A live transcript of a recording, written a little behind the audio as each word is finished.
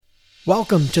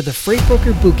Welcome to the Freight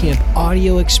Broker Bootcamp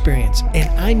audio experience, and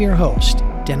I'm your host,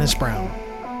 Dennis Brown.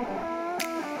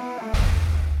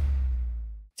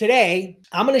 Today,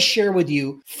 I'm going to share with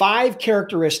you 5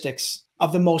 characteristics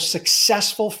of the most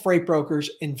successful freight brokers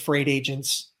and freight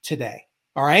agents today.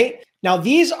 All right. Now,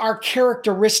 these are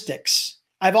characteristics.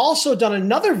 I've also done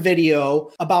another video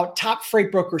about top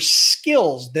freight broker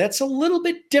skills. That's a little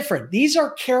bit different. These are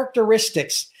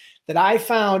characteristics that I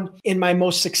found in my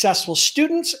most successful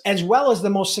students, as well as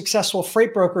the most successful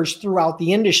freight brokers throughout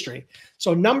the industry.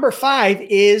 So number 5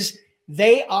 is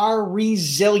they are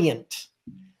resilient.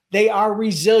 They are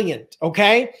resilient,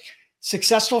 okay?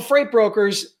 Successful freight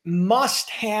brokers must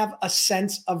have a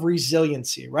sense of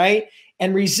resiliency, right?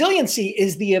 And resiliency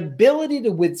is the ability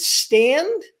to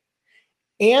withstand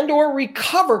and or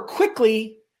recover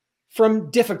quickly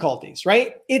from difficulties,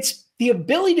 right? It's the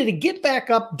ability to get back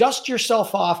up, dust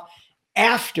yourself off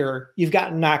after you've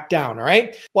gotten knocked down, all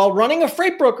right? While running a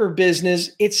freight broker business,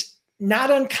 it's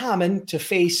not uncommon to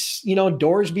face,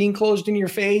 doors being closed in your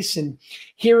face and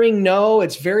hearing no.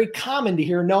 It's very common to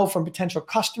hear no from potential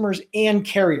customers and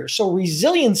carriers. So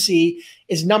resiliency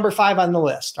is number 5 on the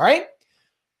list, all right?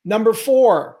 Number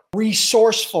 4,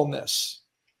 resourcefulness.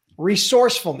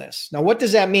 Resourcefulness. Now, what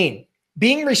does that mean?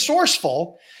 Being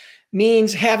resourceful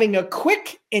means having a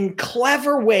quick and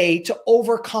clever way to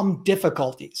overcome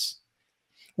difficulties.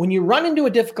 When you run into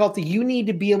a difficulty, you need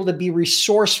to be able to be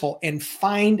resourceful and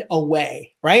find a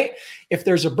way, right? If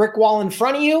there's a brick wall in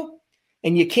front of you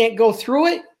and you can't go through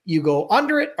it, you go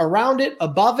under it, around it,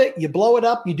 above it, you blow it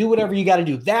up, you do whatever you got to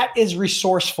do. That is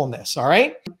resourcefulness, all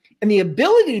right? And the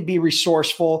ability to be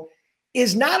resourceful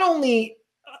is not only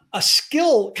a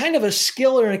skill, kind of a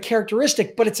skill or a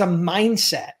characteristic, but it's a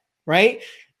mindset, right?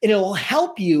 It'll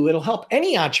help you, it'll help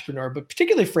any entrepreneur, but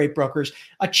particularly freight brokers,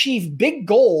 achieve big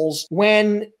goals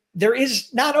when there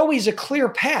is not always a clear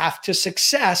path to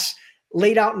success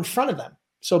laid out in front of them.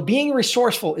 So being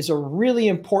resourceful is a really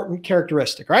important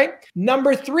characteristic, right?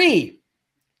 Number 3,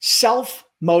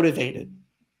 self-motivated.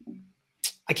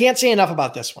 I can't say enough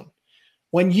about this one.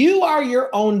 When you are your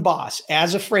own boss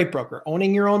as a freight broker,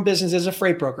 owning your own business as a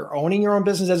freight broker, owning your own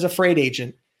business as a freight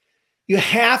agent, you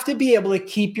have to be able to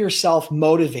keep yourself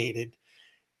motivated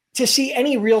to see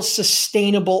any real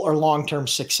sustainable or long-term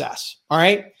success. All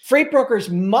right. Freight brokers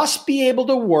must be able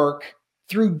to work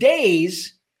through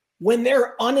days when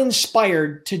they're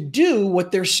uninspired to do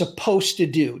what they're supposed to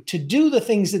do the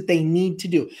things that they need to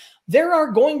do. There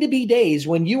are going to be days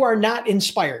when you are not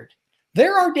inspired.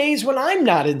 There are days when I'm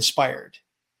not inspired.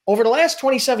 Over the last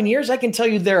 27 years, I can tell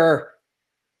you there are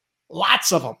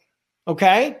lots of them.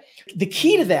 Okay. The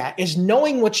key to that is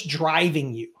knowing what's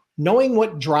driving you, knowing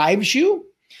what drives you,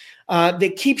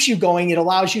 that keeps you going. It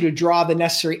allows you to draw the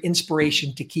necessary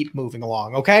inspiration to keep moving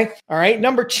along. Okay. All right.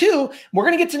 Number 2, we're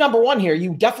going to get to number 1 here.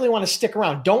 You definitely want to stick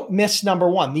around. Don't miss number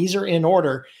 1. These are in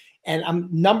order.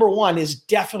 And number 1 is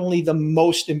definitely the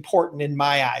most important in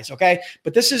my eyes. Okay.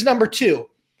 But this is number 2,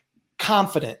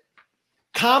 confident.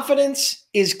 Confidence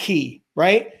is key,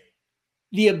 right?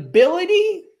 The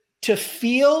ability to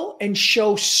feel and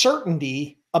show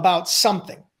certainty about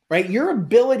something, right? Your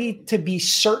ability to be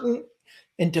certain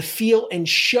and to feel and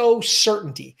show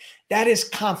certainty, that is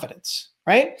confidence,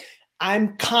 right?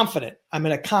 I'm confident. I'm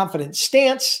in a confident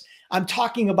stance. I'm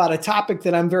talking about a topic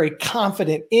that I'm very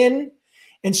confident in.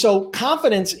 And so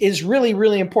confidence is really,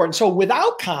 really important. So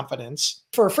without confidence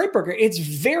for a freight broker, it's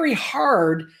very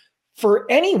hard for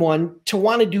anyone to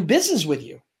want to do business with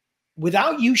you.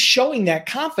 Without you showing that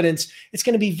confidence, it's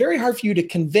going to be very hard for you to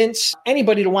convince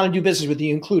anybody to want to do business with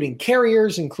you, including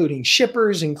carriers, including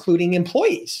shippers, including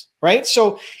employees, right?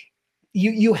 So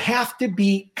you have to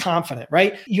be confident,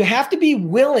 right? You have to be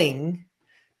willing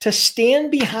to stand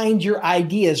behind your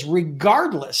ideas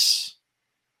regardless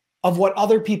of what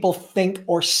other people think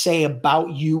or say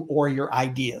about you or your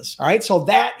ideas, all right? So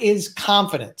that is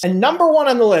confidence. And number 1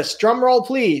 on the list, drum roll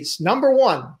please, number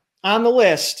 1 on the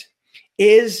list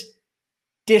is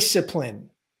discipline.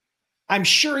 I'm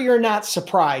sure you're not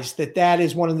surprised that that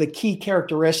is one of the key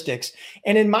characteristics.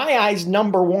 And in my eyes,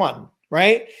 number 1,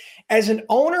 right? As an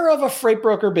owner of a freight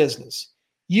broker business,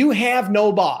 you have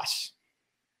no boss.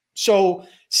 So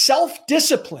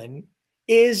self-discipline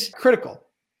is critical,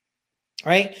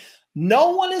 right? No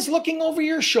one is looking over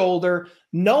your shoulder.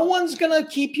 No one's going to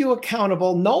keep you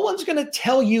accountable. No one's going to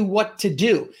tell you what to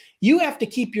do. You have to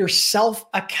keep yourself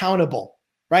accountable,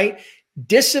 right?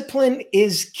 Discipline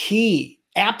is key,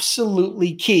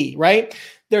 absolutely key, right?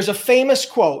 There's a famous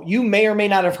quote. You may or may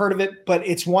not have heard of it, but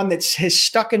it's one that has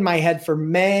stuck in my head for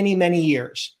many, many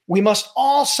years. We must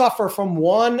all suffer from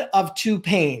one of 2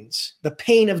 pains, the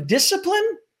pain of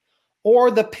discipline or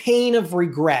the pain of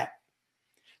regret.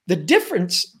 The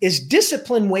difference is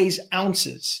discipline weighs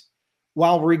ounces,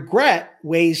 while regret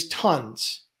weighs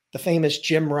tons. The famous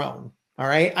Jim Rohn. All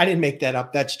right. I didn't make that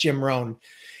up. That's Jim Rohn.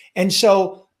 And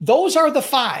so those are the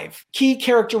 5 key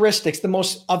characteristics, the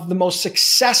most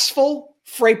successful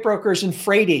freight brokers and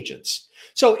freight agents.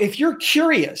 So if you're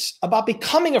curious about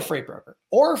becoming a freight broker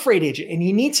or a freight agent and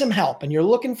you need some help and you're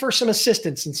looking for some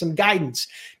assistance and some guidance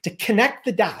to connect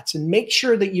the dots and make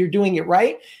sure that you're doing it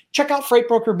right, check out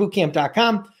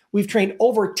freightbrokerbootcamp.com. We've trained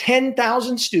over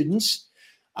 10,000 students.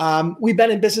 We've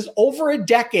been in business over a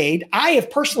decade. I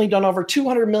have personally done over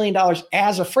 $200 million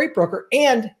as a freight broker,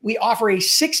 and we offer a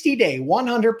 60-day,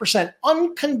 100%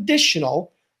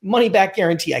 unconditional money-back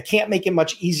guarantee. I can't make it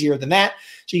much easier than that.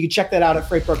 So you can check that out at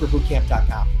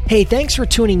freightbrokerbootcamp.com. Hey, thanks for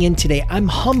tuning in today. I'm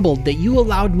humbled that you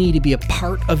allowed me to be a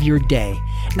part of your day.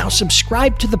 Now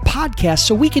subscribe to the podcast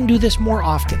so we can do this more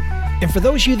often. And for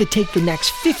those of you that take the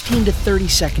next 15 to 30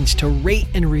 seconds to rate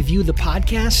and review the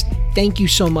podcast, thank you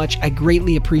so much. I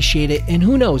greatly appreciate it. And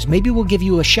who knows, maybe we'll give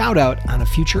you a shout out on a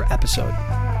future episode.